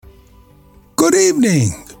Good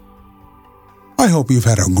evening. I hope you've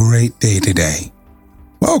had a great day today.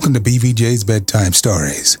 Welcome to BVJ's Bedtime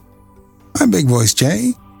Stories. I'm Big Voice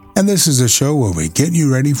Jay, and this is a show where we get you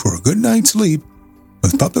ready for a good night's sleep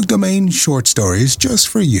with public domain short stories just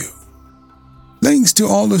for you. Links to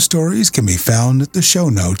all the stories can be found at the show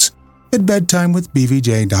notes at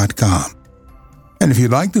bedtimewithbvj.com. And if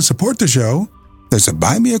you'd like to support the show, there's a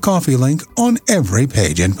Buy Me a Coffee link on every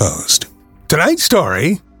page and post. Tonight's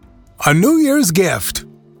story, A New Year's Gift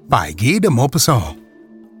by Guy de Maupassant.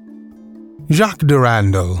 Jacques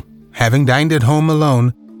Durandal, having dined at home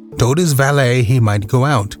alone, told his valet he might go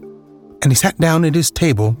out, and he sat down at his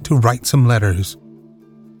table to write some letters.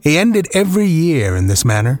 He ended every year in this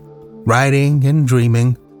manner, writing and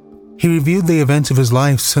dreaming. He reviewed the events of his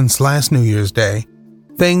life since last New Year's Day,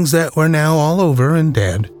 things that were now all over and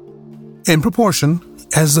dead. In proportion,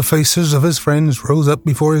 as the faces of his friends rose up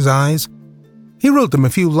before his eyes, he wrote them a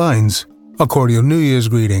few lines, a cordial New Year's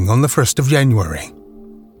greeting on the 1st of January.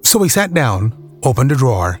 So he sat down, opened a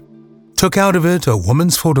drawer, took out of it a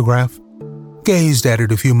woman's photograph, gazed at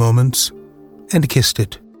it a few moments, and kissed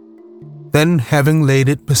it. Then, having laid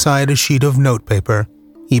it beside a sheet of notepaper,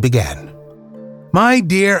 he began. My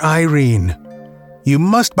dear Irene, you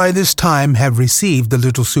must by this time have received the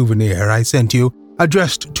little souvenir I sent you,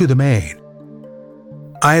 addressed to the maid.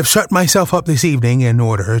 I have shut myself up this evening in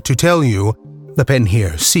order to tell you the pen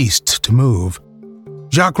here ceased to move.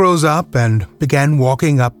 Jacques rose up and began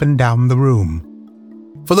walking up and down the room.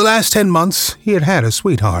 For the last 10 months he had had a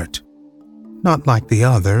sweetheart. Not like the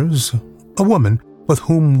others, a woman with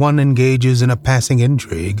whom one engages in a passing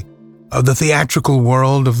intrigue of the theatrical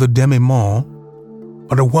world of the demi-monde,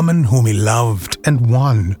 but a woman whom he loved and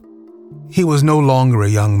won. He was no longer a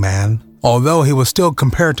young man, although he was still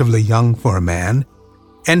comparatively young for a man,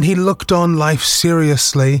 and he looked on life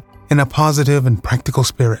seriously in a positive and practical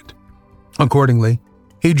spirit. Accordingly,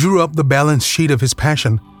 he drew up the balance sheet of his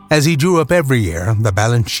passion, as he drew up every year the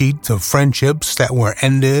balance sheets of friendships that were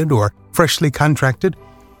ended or freshly contracted,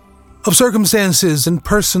 of circumstances and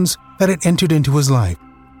persons that had entered into his life.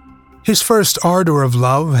 His first ardor of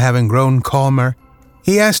love having grown calmer,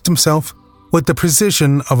 he asked himself, with the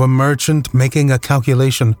precision of a merchant making a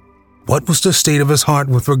calculation, what was the state of his heart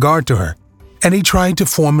with regard to her, and he tried to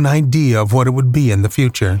form an idea of what it would be in the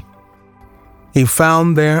future. He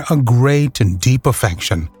found there a great and deep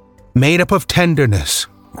affection, made up of tenderness,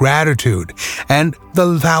 gratitude, and the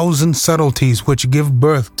 1,000 subtleties which give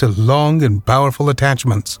birth to long and powerful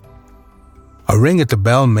attachments. A ring at the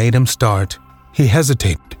bell made him start. He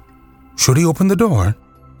hesitated. Should he open the door?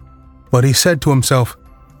 But he said to himself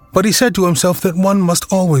that one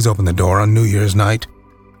must always open the door on New Year's night,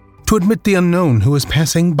 to admit the unknown who is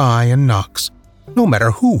passing by and knocks, no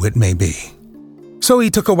matter who it may be. So he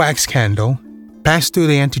took a wax candle, passed through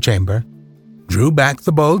the antechamber, drew back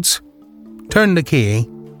the bolts, turned the key,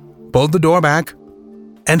 pulled the door back,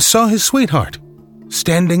 and saw his sweetheart,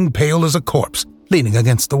 standing pale as a corpse, leaning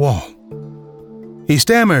against the wall. He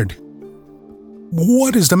stammered,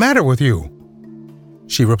 "What is the matter with you?"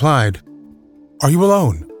 She replied, "Are you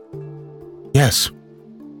alone?" "Yes."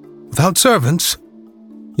 "Without servants?"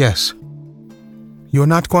 "Yes." "You are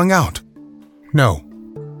not going out?" "No."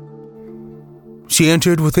 She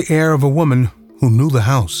entered with the air of a woman who knew the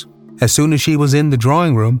house. As soon as she was in the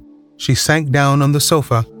drawing room, she sank down on the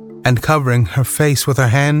sofa and, covering her face with her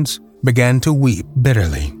hands, began to weep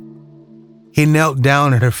bitterly. He knelt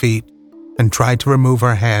down at her feet and tried to remove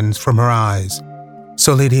her hands from her eyes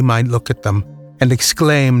so that he might look at them, and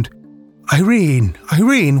exclaimed, Irene,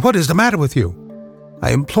 Irene, what is the matter with you? I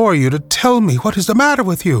implore you to tell me what is the matter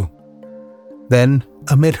with you." Then,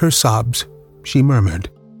 amid her sobs, she murmured,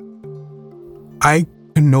 "I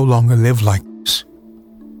can no longer live like this."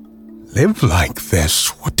 "Live like this?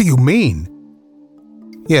 What do you mean?"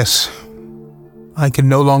 "Yes, I can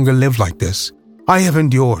no longer live like this. I have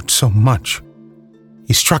endured so much.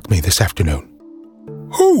 He struck me this afternoon."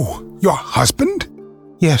 "Who? Your husband?"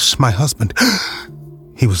 "Yes, my husband."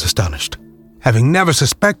 He was astonished, having never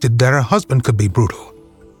suspected that her husband could be brutal.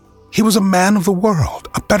 He was a man of the world,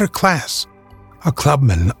 a better class, a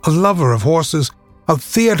clubman, a lover of horses, a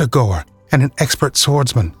theater-goer, and an expert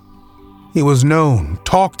swordsman. He was known,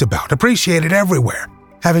 talked about, appreciated everywhere,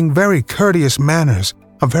 having very courteous manners,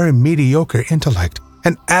 a very mediocre intellect,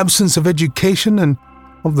 an absence of education and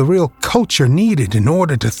of the real culture needed in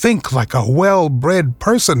order to think like a well-bred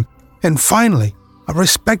person, and finally, a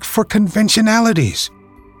respect for conventionalities.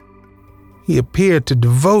 He appeared to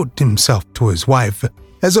devote himself to his wife,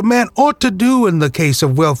 as a man ought to do in the case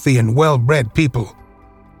of wealthy and well-bred people.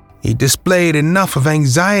 He displayed enough of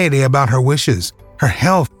anxiety about her wishes, her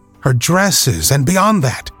health, her dresses, and beyond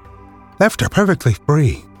that, left her perfectly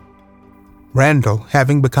free. Randall,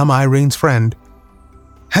 having become Irene's friend,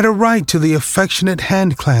 had a right to the affectionate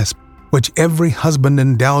hand clasp which every husband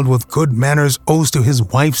endowed with good manners owes to his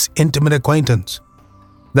wife's intimate acquaintance.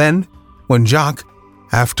 Then, when Jacques,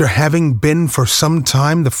 after having been for some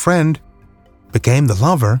time the friend, became the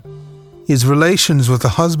lover, his relations with the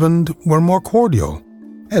husband were more cordial,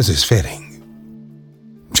 as is fitting.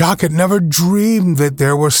 Jacques had never dreamed that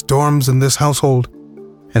there were storms in this household,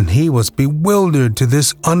 and he was bewildered to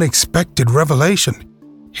this unexpected revelation.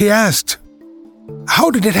 He asked, "How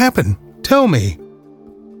did it happen? Tell me."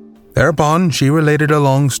 Thereupon she related a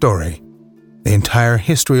long story, the entire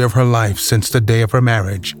history of her life since the day of her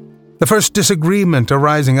marriage, the first disagreement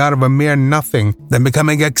arising out of a mere nothing, then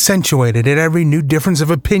becoming accentuated at every new difference of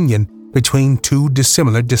opinion between two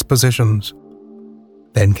dissimilar dispositions.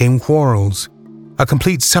 Then came quarrels, a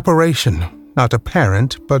complete separation, not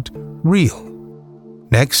apparent but real.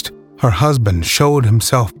 Next, her husband showed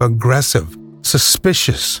himself aggressive,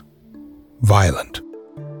 suspicious, violent.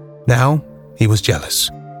 Now he was jealous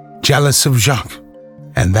of Jacques,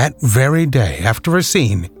 and that very day, after a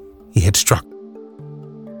scene, he had struck.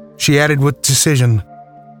 She added with decision,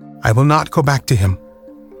 "I will not go back to him.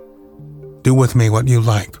 Do with me what you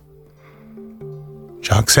like."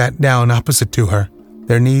 Jacques sat down opposite to her,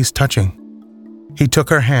 their knees touching. He took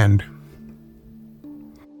her hand.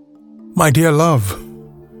 "My dear love,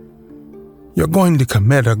 you're going to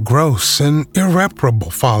commit a gross and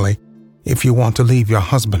irreparable folly if you want to leave your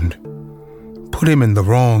husband. Put him in the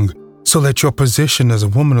wrong so that your position as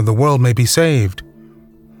a woman of the world may be saved."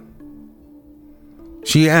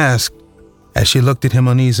 She asked as she looked at him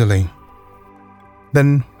uneasily,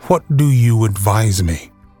 "Then what do you advise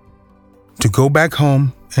me? To go back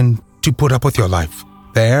home and to put up with your life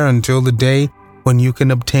there until the day when you can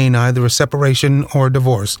obtain either a separation or a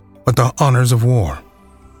divorce with the honors of war?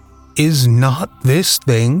 Is not this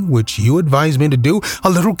thing which you advise me to do a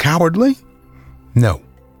little cowardly? No,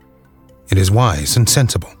 it is wise and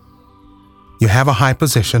sensible. You have a high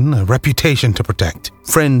position, a reputation to protect,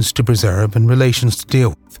 friends to preserve, and relations to deal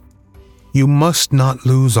with. You must not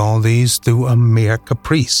lose all these through a mere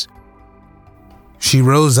caprice." She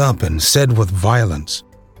rose up and said with violence,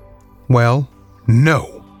 "Well,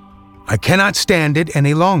 no, I cannot stand it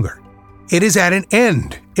any longer. It is at an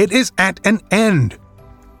end. It is at an end."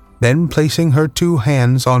 Then, placing her two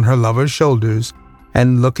hands on her lover's shoulders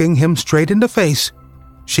and looking him straight in the face,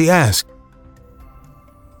 she asked,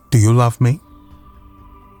 "Do you love me?"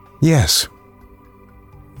 "Yes."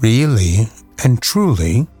 "Really and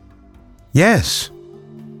truly?" "Yes."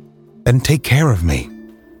 "Then take care of me."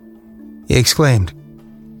 He exclaimed,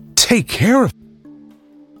 "Take care of me?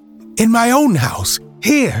 In my own house?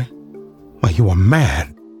 Here? Why, you are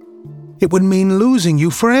mad. It would mean losing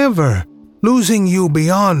you forever, losing you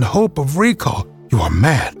beyond hope of recall. You are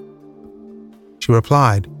mad." She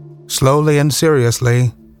replied, slowly and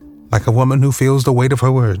seriously, like a woman who feels the weight of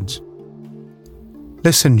her words.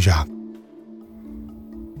 "Listen, Jacques.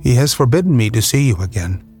 He has forbidden me to see you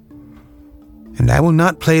again, and I will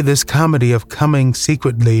not play this comedy of coming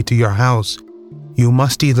secretly to your house. You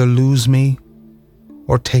must either lose me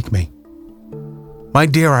or take me. My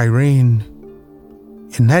dear Irene,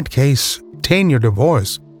 in that case, obtain your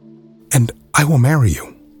divorce, and I will marry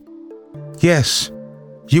you. Yes,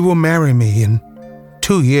 you will marry me in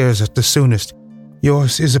 2 years at the soonest.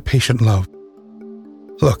 Yours is a patient love.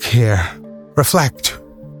 Look here, reflect.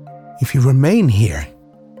 If you remain here,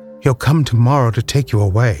 he'll come tomorrow to take you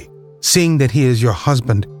away, seeing that he is your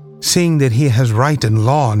husband, seeing that he has right and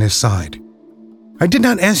law on his side. I did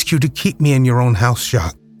not ask you to keep me in your own house,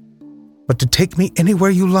 Jacques, but to take me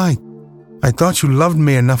anywhere you like. I thought you loved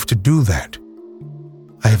me enough to do that.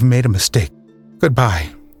 I have made a mistake. Goodbye."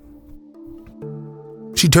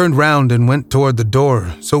 She turned round and went toward the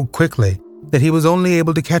door so quickly that he was only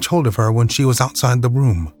able to catch hold of her when she was outside the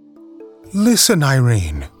room. "Listen,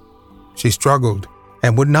 Irene." She struggled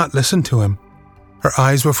and would not listen to him. Her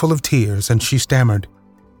eyes were full of tears, and she stammered,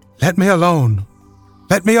 "Let me alone.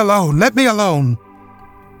 Let me alone. Let me alone."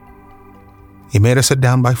 He made her sit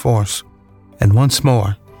down by force, and once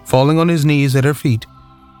more, falling on his knees at her feet,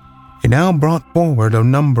 he now brought forward a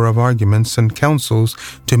number of arguments and counsels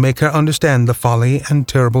to make her understand the folly and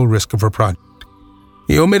terrible risk of her project.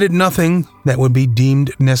 He omitted nothing that would be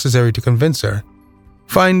deemed necessary to convince her,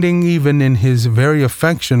 finding even in his very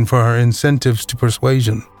affection for her incentives to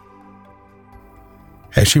persuasion.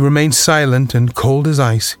 As she remained silent and cold as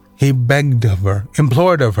ice, he begged of her,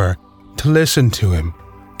 implored of her, to listen to him,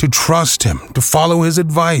 to trust him, to follow his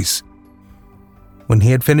advice. When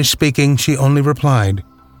he had finished speaking, she only replied,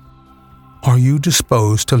 "Are you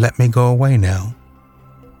disposed to let me go away now?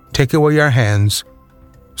 Take away your hands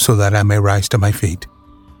so that I may rise to my feet.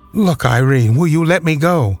 Look, Irene, will you let me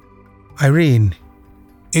go? Irene,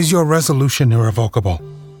 is your resolution irrevocable?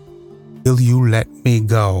 Will you let me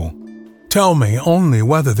go? Tell me only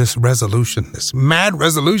whether this resolution, this mad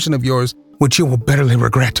resolution of yours, which you will bitterly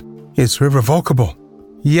regret, is irrevocable.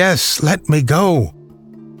 Yes, let me go.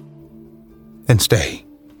 Then stay.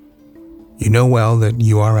 You know well that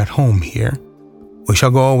you are at home here. We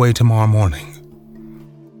shall go away tomorrow morning.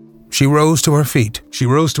 She rose to her feet. She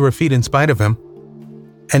rose to her feet in spite of him,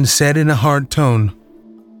 and said in a hard tone,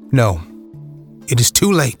 "No, it is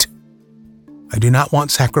too late. I do not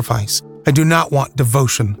want sacrifice. I do not want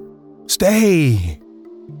devotion. Stay.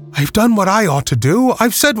 I've done what I ought to do.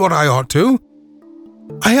 I've said what I ought to.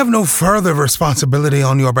 I have no further responsibility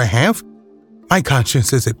on your behalf. My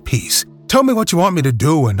conscience is at peace. Tell me what you want me to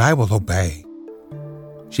do, and I will obey."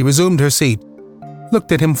 She resumed her seat,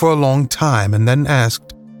 looked at him for a long time, and then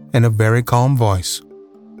asked, in a very calm voice,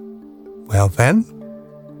 "Well then,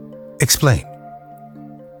 explain."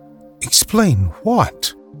 "Explain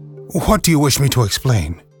what? What do you wish me to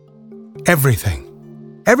explain?" "Everything.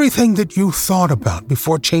 Everything that you thought about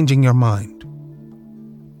before changing your mind.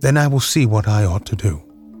 Then I will see what I ought to do."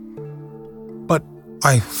 "But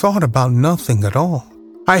I thought about nothing at all.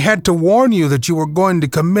 I had to warn you that you were going to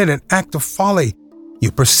commit an act of folly.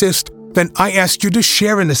 You persist, then I ask you to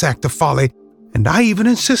share in this act of folly, and I even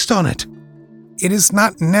insist on it. It is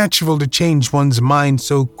not natural to change one's mind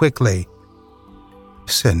so quickly.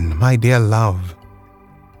 Listen, my dear love,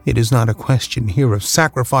 it is not a question here of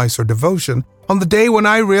sacrifice or devotion. On the day when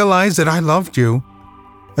I realized that I loved you,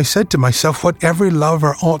 I said to myself what every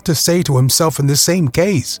lover ought to say to himself in the same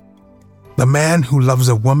case. The man who loves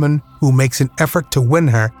a woman, who makes an effort to win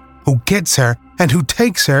her, who gets her, and who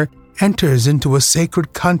takes her, enters into a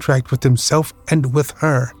sacred contract with himself and with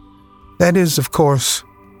her. That is, of course,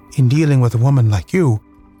 in dealing with a woman like you,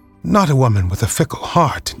 not a woman with a fickle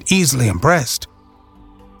heart and easily impressed.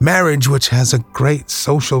 Marriage, which has a great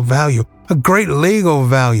social value, a great legal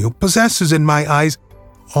value, possesses in my eyes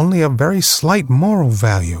only a very slight moral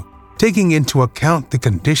value, taking into account the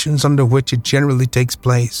conditions under which it generally takes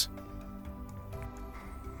place.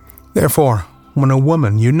 Therefore, when a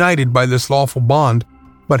woman, united by this lawful bond,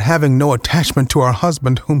 but having no attachment to her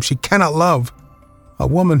husband whom she cannot love, a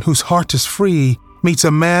woman whose heart is free, meets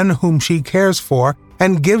a man whom she cares for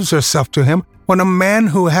and gives herself to him, when a man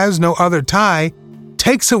who has no other tie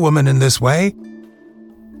takes a woman in this way,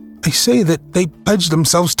 I say that they pledge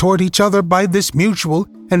themselves toward each other by this mutual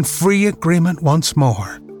and free agreement once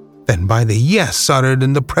more, than by the yes uttered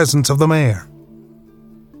in the presence of the mayor.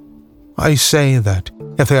 I say that,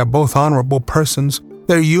 if they are both honorable persons,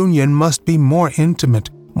 their union must be more intimate,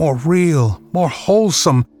 more real, more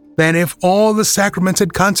wholesome than if all the sacraments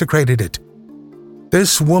had consecrated it.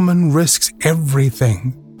 This woman risks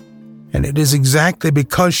everything, and it is exactly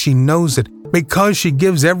because she knows it, because she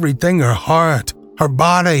gives everything, her heart, her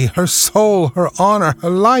body, her soul, her honor, her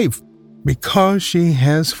life, because she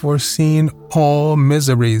has foreseen all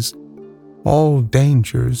miseries, all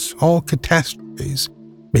dangers, all catastrophes,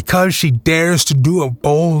 because she dares to do a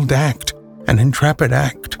bold act, an intrepid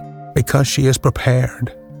act, because she is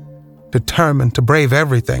prepared, determined to brave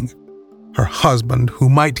everything, her husband who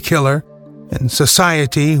might kill her, and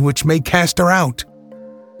society which may cast her out.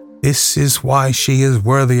 This is why she is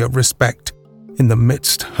worthy of respect in the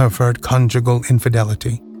midst of her conjugal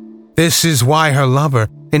infidelity. This is why her lover,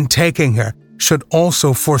 in taking her, should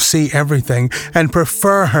also foresee everything and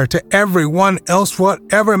prefer her to everyone else,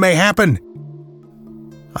 whatever may happen.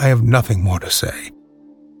 I have nothing more to say.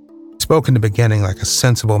 I spoke in the beginning like a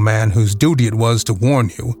sensible man whose duty it was to warn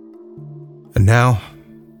you, and now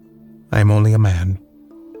I am only a man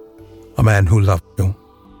who loved you.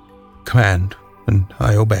 Command, and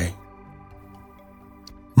I obey.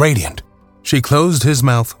 Radiant, she closed his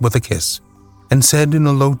mouth with a kiss and said in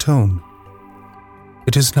a low tone,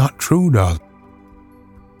 "It is not true, darling.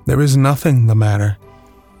 There is nothing the matter.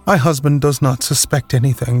 My husband does not suspect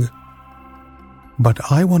anything.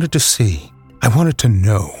 But I wanted to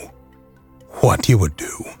know what you would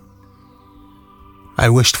do. I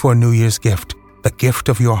wished for a New Year's gift, the gift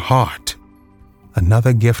of your heart,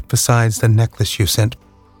 another gift besides the necklace you sent.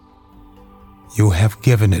 You have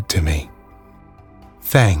given it to me.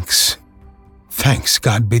 Thanks. Thanks,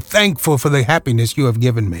 God. Be thankful for the happiness you have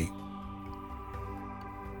given me."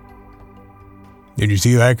 Did you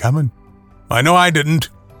see that coming? I know I didn't.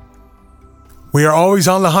 We are always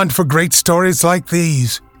on the hunt for great stories like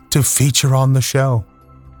these to feature on the show.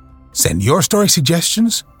 Send your story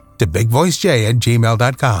suggestions to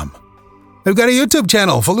bigvoicej@gmail.com. We've got a YouTube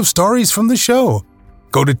channel full of stories from the show.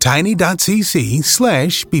 go to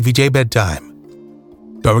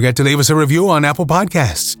tiny.cc/BVJBedtime. Don't forget to leave us a review on Apple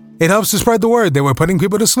Podcasts. It helps to spread the word that we're putting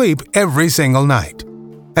people to sleep every single night.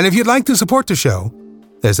 And if you'd like to support the show,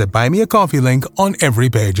 there's a Buy Me a Coffee link on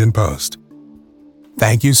every page and post.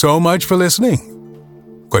 Thank you so much for listening.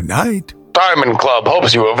 Good night. Diamond Club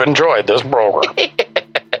hopes you have enjoyed this program.